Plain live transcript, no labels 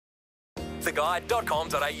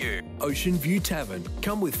theguide.com.au. Ocean View Tavern.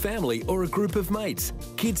 Come with family or a group of mates.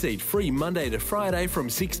 Kids eat free Monday to Friday from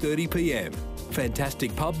 6:30 p.m.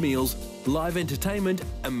 Fantastic pub meals, live entertainment,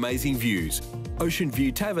 amazing views. Ocean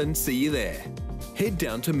View Tavern, see you there. Head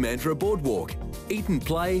down to Mandurah Boardwalk. Eat and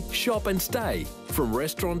play, shop and stay. From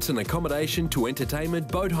restaurants and accommodation to entertainment,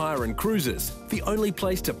 boat hire and cruises. The only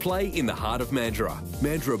place to play in the heart of Mandurah.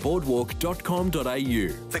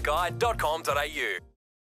 mandurahboardwalk.com.au. theguide.com.au.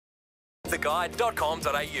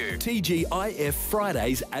 theguide.com.au. TGIF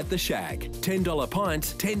Fridays at the Shag. $10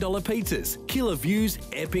 pints, $10 pizzas, killer views,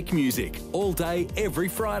 epic music. All day, every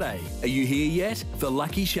Friday. Are you here yet? The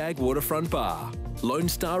Lucky Shag Waterfront Bar. Lone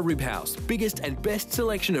Star Rib House, biggest and best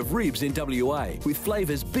selection of ribs in WA, with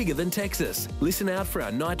flavours bigger than Texas. Listen out for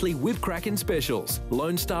our nightly whip crackin' specials.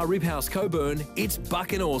 Lone Star Rib House Coburn, it's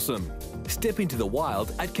bucking awesome. Step into the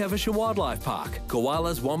wild at Caversham Wildlife Park.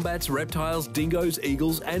 Koalas, wombats, reptiles, dingoes,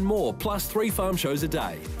 eagles and more, plus 3 farm shows a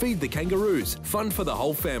day. Feed the kangaroos. Fun for the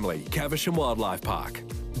whole family. Caversham Wildlife Park.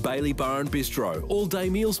 Bailey Bar and Bistro,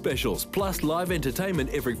 all-day meal specials, plus live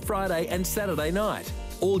entertainment every Friday and Saturday night.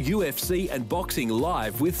 All UFC and boxing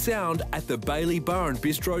live with sound at the Bailey Bar and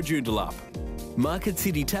Bistro Joondalup. Market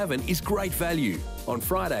City Tavern is great value. On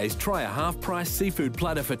Fridays, try a half-price seafood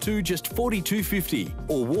platter for 2, just $42.50,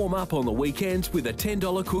 or warm up on the weekends with a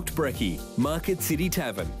 $10 cooked brekkie. Market City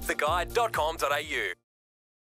Tavern. theguide.com.au.